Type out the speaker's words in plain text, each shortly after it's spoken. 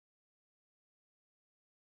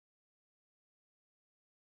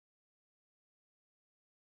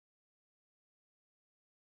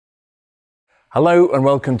Hello and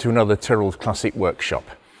welcome to another Tyrrell Classic Workshop.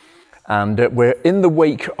 And we're in the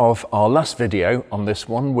wake of our last video on this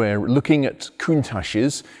one. We're looking at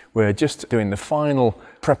Countaches. We're just doing the final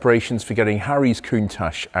preparations for getting Harry's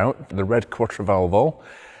Countach out, the red Quattrovalvole,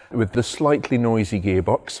 with the slightly noisy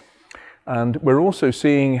gearbox. And we're also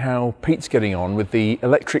seeing how Pete's getting on with the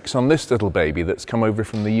electrics on this little baby that's come over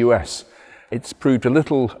from the US. It's proved a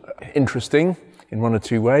little interesting in one or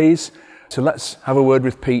two ways. So let's have a word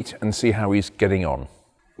with Pete and see how he's getting on.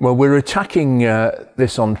 Well, we're attacking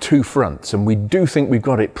this on two fronts, and we do think we've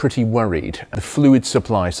got it pretty worried. The fluid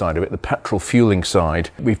supply side of it, the petrol fueling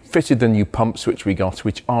side. We've fitted the new pumps which we got,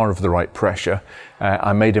 which are of the right pressure.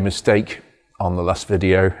 I made a mistake on the last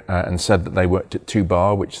video and said that they worked at 2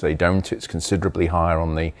 bar, which they don't. It's considerably higher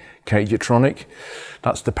on the Cagetronic.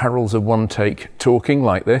 That's the perils of one take talking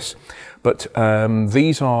like this. But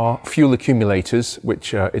these are fuel accumulators,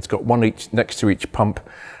 which it's got one each next to each pump,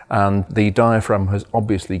 and the diaphragm has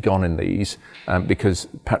obviously gone in these because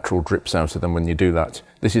petrol drips out of them when you do that.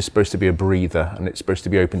 This is supposed to be a breather, and it's supposed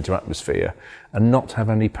to be open to atmosphere and not have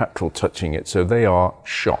any petrol touching it, so they are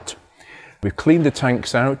shot. We've cleaned the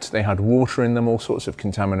tanks out. They had water in them, all sorts of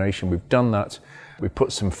contamination. We've done that. We've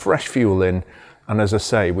put some fresh fuel in, and as I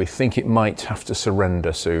say, we think it might have to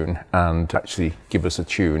surrender soon and actually give us a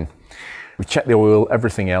tune. We checked the oil,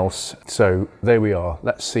 everything else, so there we are.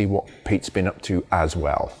 Let's see what Pete's been up to as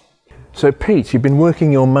well. So Pete, you've been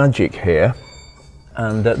working your magic here,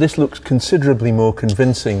 and this looks considerably more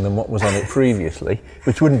convincing than what was on it previously,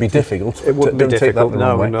 which wouldn't be difficult. It wouldn't be difficult,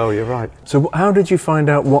 no, you're right. So how did you find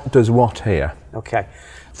out what does what here? Okay,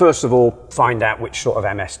 first of all, find out which sort of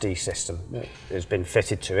MSD system has been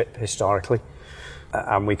fitted to it historically,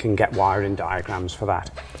 and we can get wiring diagrams for that.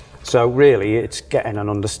 So really, it's getting an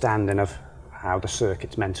understanding of how the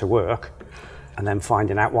circuit's meant to work, and then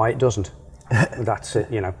finding out why it doesn't. That's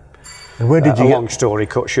it, you know. And where did you long story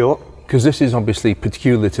cut short. Because this is obviously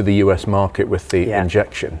peculiar to the US market with the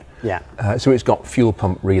injection. Yeah. So it's got fuel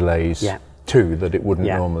pump relays too that it wouldn't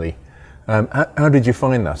normally. How did you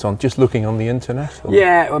find that? On just looking on the internet? Or?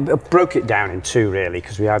 Yeah, I broke it down in two really,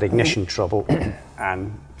 because we had ignition trouble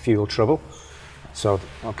and fuel trouble. So,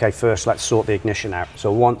 okay, first let's sort the ignition out.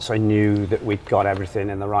 So once I knew that we'd got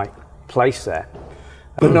everything in the right place there.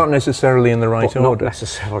 But not necessarily in the right order. Not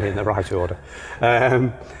necessarily in the right order.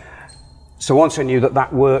 So once I knew that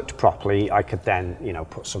that worked properly, I could then, you know,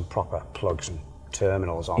 put some proper plugs and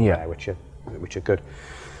terminals on there, which are good.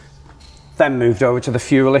 Then moved over to the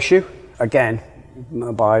fuel issue. Again,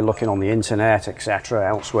 by looking on the internet, etc.,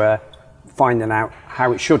 elsewhere, finding out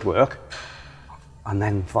how it should work, and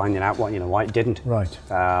then finding out what, you know, why it didn't. Right.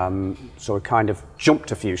 So I kind of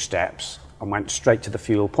jumped a few steps and went straight to the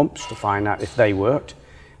fuel pumps to find out if they worked,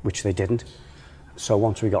 which they didn't. So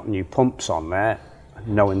once we got new pumps on there,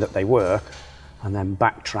 knowing that they work, and then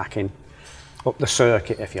backtracking up the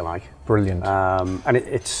circuit, if you like. Brilliant. And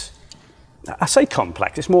it's, I say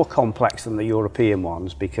complex, it's more complex than the European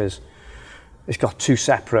ones because it's got two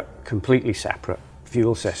separate, completely separate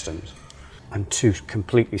fuel systems and two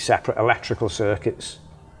completely separate electrical circuits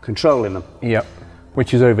controlling them. Yep.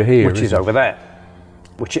 Which is over here. Which is over there.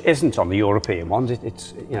 Which it isn't on the European ones.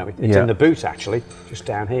 It's you know, it's in the boot actually, just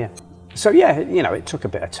down here. So yeah, you know, it took a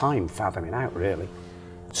bit of time fathoming out really.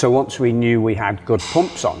 So once we knew we had good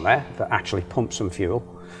pumps on there that actually pump some fuel,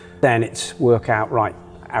 then it's work out, right,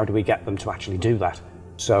 how do we get them to actually do that?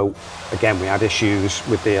 So again, we had issues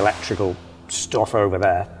with the electrical stuff over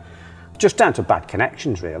there. Just down to bad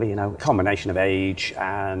connections really, you know, a combination of age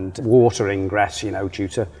and water ingress, you know, due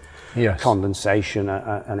to condensation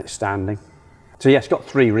and it standing. So yeah, it's got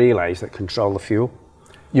 3 relays that control the fuel.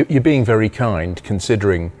 You're being very kind,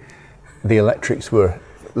 considering the electrics were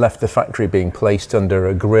left the factory being placed under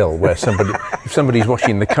a grill where somebody, if somebody's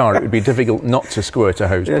washing the car, it would be difficult not to squirt a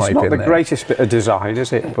hose pipe in there. It's not the greatest bit of design,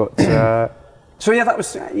 is it? But so yeah, that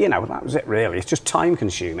was, you know, that was it really. It's just time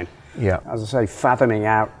consuming. Yeah. As I say, fathoming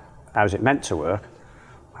out how's it meant to work,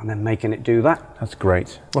 and then making it do that. That's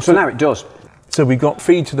great. Well, so now it does. So we've got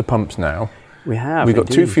feed to the pumps now. We have. We've got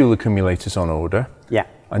 2 fuel accumulators on order. Yeah.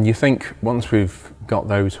 And you think once we've got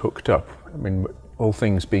those hooked up, I mean, all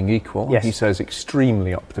things being equal, he says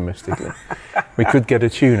extremely optimistically, we could get a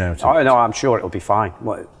tune out of it. Oh no, I'm sure it'll be fine.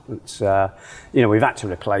 It's, you know, we've had to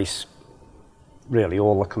replace really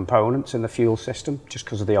all the components in the fuel system just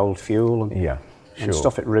because of the old fuel and, and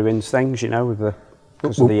stuff. It ruins things, you know, with the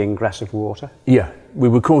because of the ingress of water. Yeah, we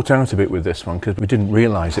were caught out a bit with this one because we didn't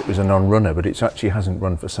realise it was a non-runner, but it actually hasn't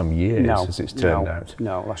run for some years, as it's turned out.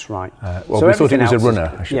 No, that's right. Well, so we thought it was a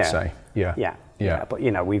runner, I should say. Yeah, but you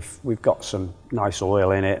know, we've got some nice oil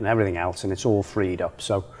in it and everything else, and it's all freed up.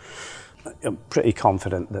 So I'm pretty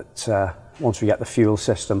confident that once we get the fuel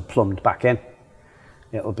system plumbed back in,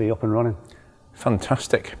 it'll be up and running.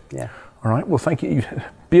 Fantastic. Yeah. All right, well, thank you.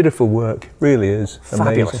 Beautiful work, really is.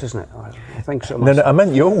 Fabulous, amazing. isn't it? I think so. No, I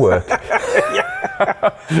meant your work.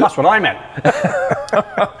 That's what I meant.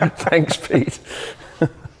 Thanks, Pete.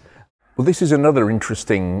 Well, this is another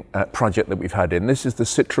interesting project that we've had in. This is the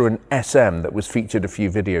Citroën SM that was featured a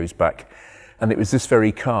few videos back. And it was this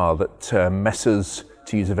very car that Messrs,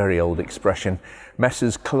 to use a very old expression,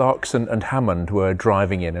 Messrs Clarkson and Hammond were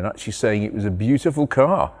driving in and actually saying it was a beautiful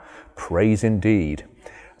car. Praise indeed.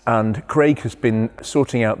 And Craig has been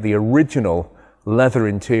sorting out the original leather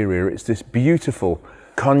interior. It's this beautiful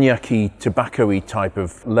cognac-y, tobacco-y type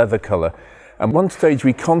of leather colour. And one stage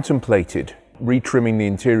we contemplated retrimming the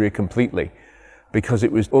interior completely because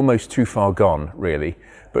it was almost too far gone, really.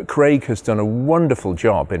 But Craig has done a wonderful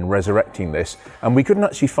job in resurrecting this, and we couldn't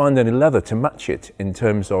actually find any leather to match it in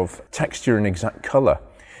terms of texture and exact colour.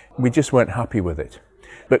 We just weren't happy with it.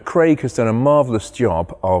 But Craig has done a marvellous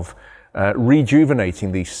job of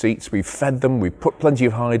rejuvenating these seats. We've fed them, we've put plenty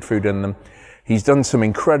of hide food in them. He's done some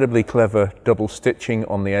incredibly clever double stitching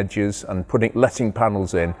on the edges and letting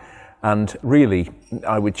panels in. And really,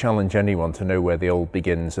 I would challenge anyone to know where the old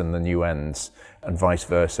begins and the new ends, and vice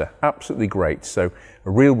versa. Absolutely great. So a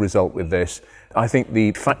real result with this. I think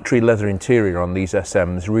the factory leather interior on these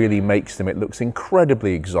SMs really makes them, it looks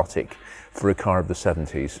incredibly exotic for a car of the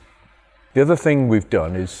 70s. The other thing we've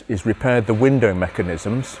done is repaired the window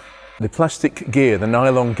mechanisms. The plastic gear, the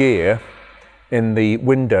nylon gear in the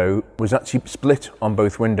window was actually split on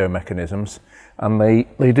both window mechanisms, and they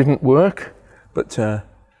didn't work, but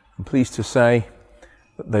I'm pleased to say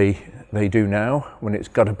that they do now when it's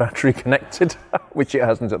got a battery connected, which it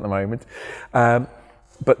hasn't at the moment.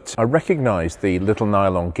 But I recognised the little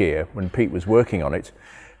nylon gear when Pete was working on it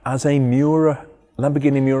as a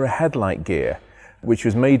Lamborghini Miura headlight gear, which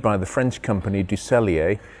was made by the French company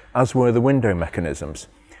Ducellier, as were the window mechanisms.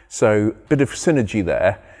 So a bit of synergy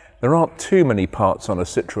there. There aren't too many parts on a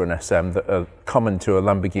Citroën SM that are common to a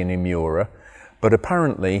Lamborghini Miura, but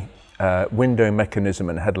apparently window mechanism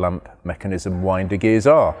and headlamp mechanism winder gears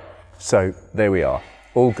are. So there we are,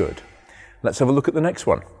 all good. Let's have a look at the next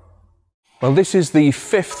one. Well, this is the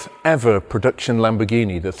 5th ever production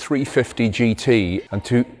Lamborghini, the 350 GT. And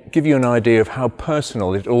to give you an idea of how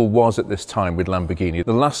personal it all was at this time with Lamborghini,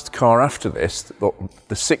 the last car after this,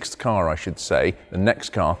 the 6th car I should say, the next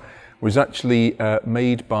car, was actually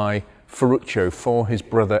made by Ferruccio for his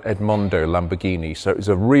brother Edmondo Lamborghini. So it was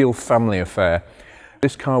a real family affair.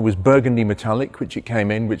 This car was burgundy metallic, which it came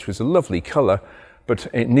in, which was a lovely colour, but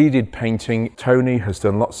it needed painting. Tony has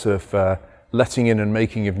done lots of letting in and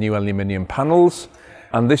making of new aluminium panels.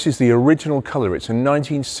 And this is the original colour. It's a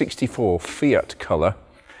 1964 Fiat colour,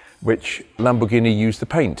 which Lamborghini used the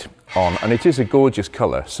paint on. And it is a gorgeous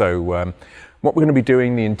colour. So what we're going to be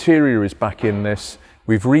doing, the interior is back in this.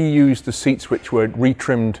 We've reused the seats which were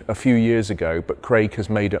retrimmed a few years ago, but Craig has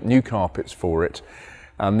made up new carpets for it.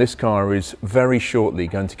 And this car is very shortly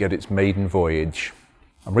going to get its maiden voyage.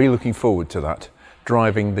 I'm really looking forward to that,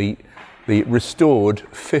 driving the restored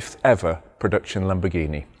 5th ever production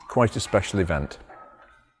Lamborghini. Quite a special event.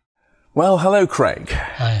 Well, hello Craig.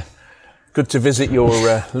 Hi. Good to visit your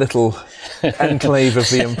little enclave of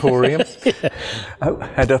the Emporium. Yeah. Oh,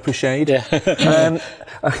 head up a shade. Yeah.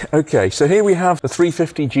 Okay, so here we have the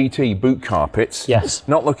 350 GT boot carpets. Yes.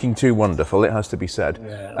 Not looking too wonderful, it has to be said.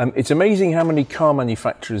 Yeah. It's amazing how many car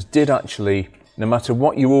manufacturers did actually, no matter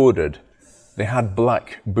what you ordered, they had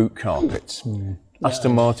black boot carpets.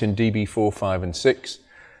 Aston Martin DB4, 5 and 6.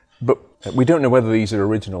 But we don't know whether these are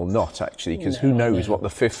original or not, actually, because who knows what the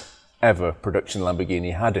 5th ever production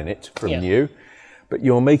Lamborghini had in it from new. But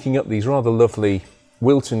you're making up these rather lovely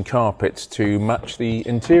Wilton carpets to match the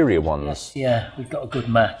interior ones. Yeah, we've got a good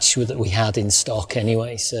match with that we had in stock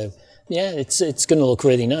anyway. So yeah, it's going to look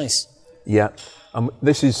really nice. Yeah,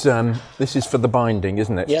 this is for the binding,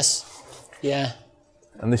 isn't it? Yes. Yeah.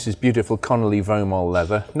 And this is beautiful Connolly Vomol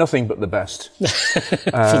leather. Nothing but the best.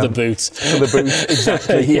 For the boot. For the boot,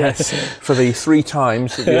 exactly, yes. For the 3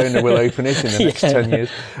 times that the owner will open it in the next 10 years.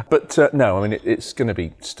 But no, I mean, it's going to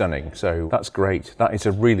be stunning. So that's great. That is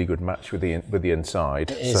a really good match with the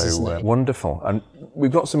inside. It is, isn't it? Wonderful. And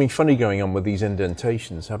we've got something funny going on with these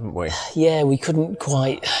indentations, haven't we? Yeah, we couldn't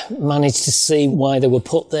quite manage to see why they were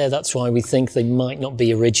put there. That's why we think they might not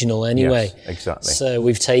be original anyway. Yes, exactly. So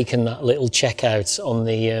we've taken that little checkout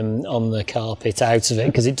on the carpet out of it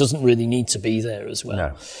because it doesn't really need to be there as well.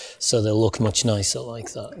 No. So they'll look much nicer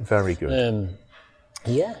like that. Very good.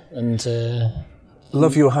 Yeah, and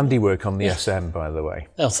love your handiwork on the SM, by the way.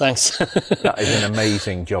 Oh, thanks. That is an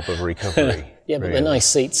amazing job of recovery. Yeah, but they're nice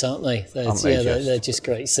seats, aren't they? They're just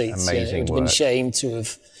great seats. Amazing it would have been a shame to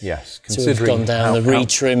have, gone down the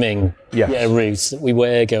retrimming route that we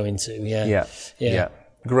were going to. Yeah.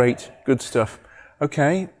 Great, good stuff.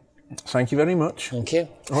 Okay, thank you very much. Thank you.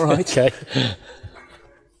 All right. Okay.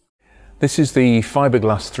 This is the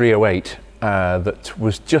fibreglass 308 that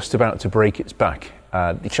was just about to break its back.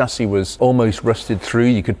 The chassis was almost rusted through.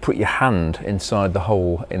 You could put your hand inside the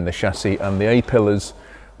hole in the chassis, and the A-pillars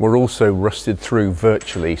were also rusted through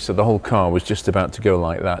virtually, so the whole car was just about to go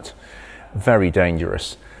like that. Very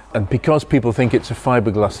dangerous. And because people think it's a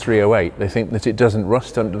fibreglass 308, they think that it doesn't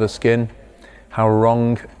rust under the skin. How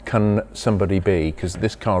wrong can somebody be? Because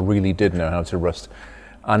this car really did know how to rust.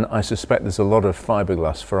 And I suspect there's a lot of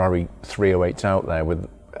fibreglass Ferrari 308s out there with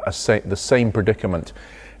the same predicament.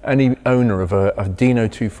 Any owner of a Dino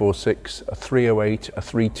 246, a 308, a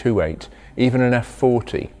 328, even an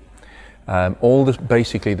F40,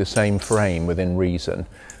 basically the same frame within reason,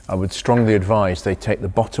 I would strongly advise they take the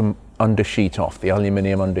bottom undersheet off, the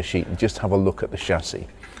aluminium undersheet, and just have a look at the chassis.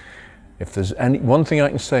 If there's one thing I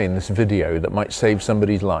can say in this video that might save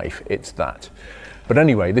somebody's life, it's that. But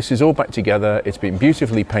anyway, this is all back together. It's been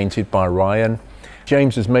beautifully painted by Ryan.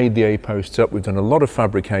 James has made the A-posts up. We've done a lot of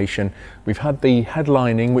fabrication. We've had the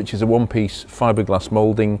headlining, which is a one-piece fiberglass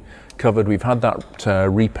moulding covered. We've had that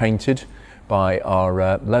repainted by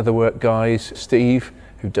our leatherwork guys, Steve,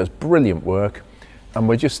 who does brilliant work. And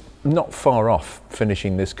we're just not far off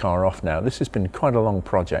finishing this car off now. This has been quite a long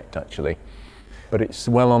project, actually, but it's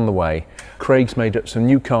well on the way. Craig's made up some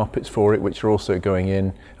new carpets for it, which are also going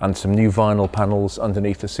in, and some new vinyl panels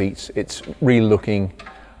underneath the seats. It's really looking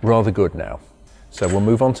rather good now. So we'll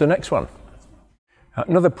move on to the next one.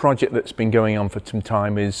 Another project that's been going on for some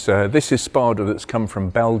time is, this is Spada that's come from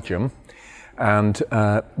Belgium, and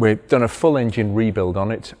we've done a full engine rebuild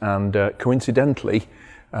on it, and coincidentally,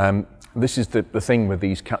 this is the thing with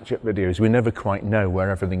these catch-up videos, we never quite know where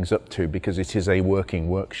everything's up to because it is a working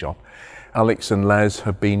workshop. Alex and Les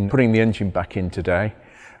have been putting the engine back in today,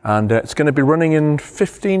 and it's going to be running in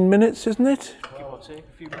 15 minutes, isn't it? Give or take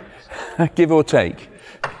a few minutes. Give or take.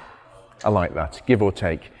 I like that, give or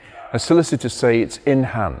take. As solicitors say, it's in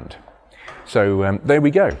hand. So there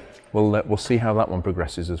we go. We'll see how that one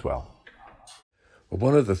progresses as well.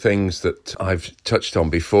 One of the things that I've touched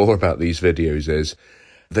on before about these videos is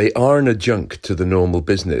they are an adjunct to the normal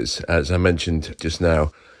business. As I mentioned just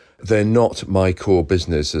now, they're not my core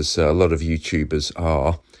business, as a lot of YouTubers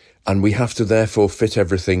are. And we have to therefore fit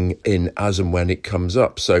everything in as and when it comes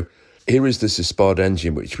up. So here is this Spada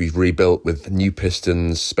engine, which we've rebuilt with new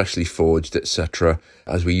pistons, specially forged, etc.,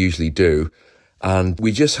 as we usually do. And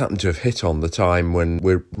we just happen to have hit on the time when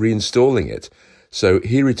we're reinstalling it. So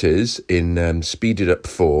here it is in speeded up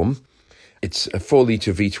form. It's a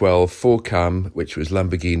 4-litre V12 4-cam, which was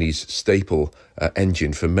Lamborghini's staple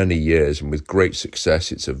engine for many years, and with great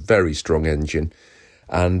success. It's a very strong engine.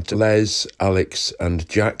 And Les, Alex and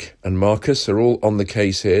Jack and Marcus are all on the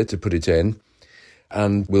case here to put it in.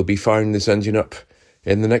 And we'll be firing this engine up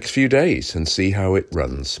in the next few days and see how it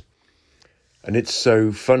runs. And it's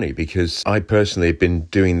so funny because I personally have been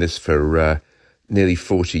doing this for nearly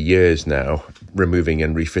 40 years now, removing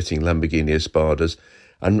and refitting Lamborghini Espadas.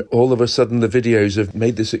 And all of a sudden the videos have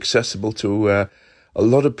made this accessible to a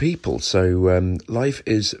lot of people. So life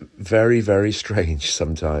is very, very strange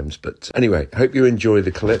sometimes. But anyway, I hope you enjoy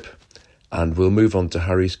the clip, and we'll move on to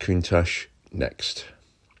Harry's Countach next.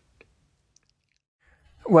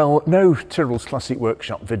 Well, no Tyrrell's Classic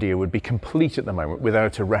Workshop video would be complete at the moment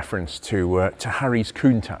without a reference to Harry's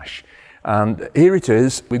Countach. And here it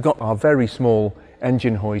is. We've got our very small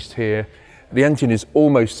engine hoist here. The engine is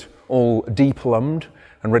almost all deplumbed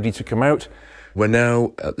and ready to come out. We're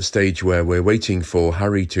now at the stage where we're waiting for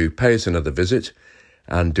Harry to pay us another visit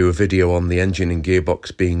and do a video on the engine and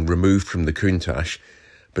gearbox being removed from the Countach.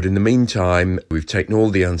 But in the meantime, we've taken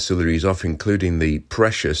all the ancillaries off, including the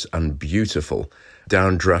precious and beautiful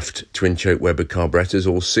downdraft twin-choke Weber carburetors,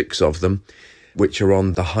 all 6 of them, which are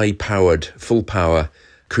on the high-powered, full-power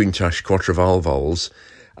Countach Quattrovalvols.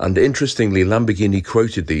 And interestingly, Lamborghini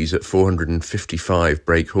quoted these at 455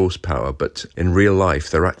 brake horsepower, but in real life,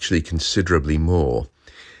 they're actually considerably more.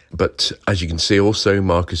 But as you can see also,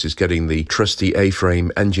 Marcus is getting the trusty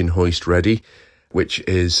A-frame engine hoist ready, which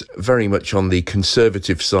is very much on the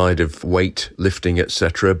conservative side of weight, lifting,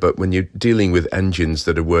 etc. But when you're dealing with engines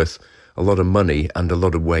that are worth a lot of money and a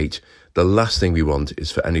lot of weight, the last thing we want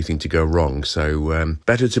is for anything to go wrong. So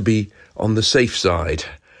better to be on the safe side.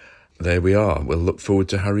 There we are. We'll look forward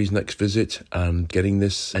to Harry's next visit and getting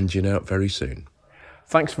this engine out very soon.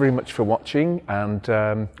 Thanks very much for watching,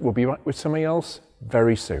 and we'll be back with something else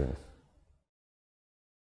very soon.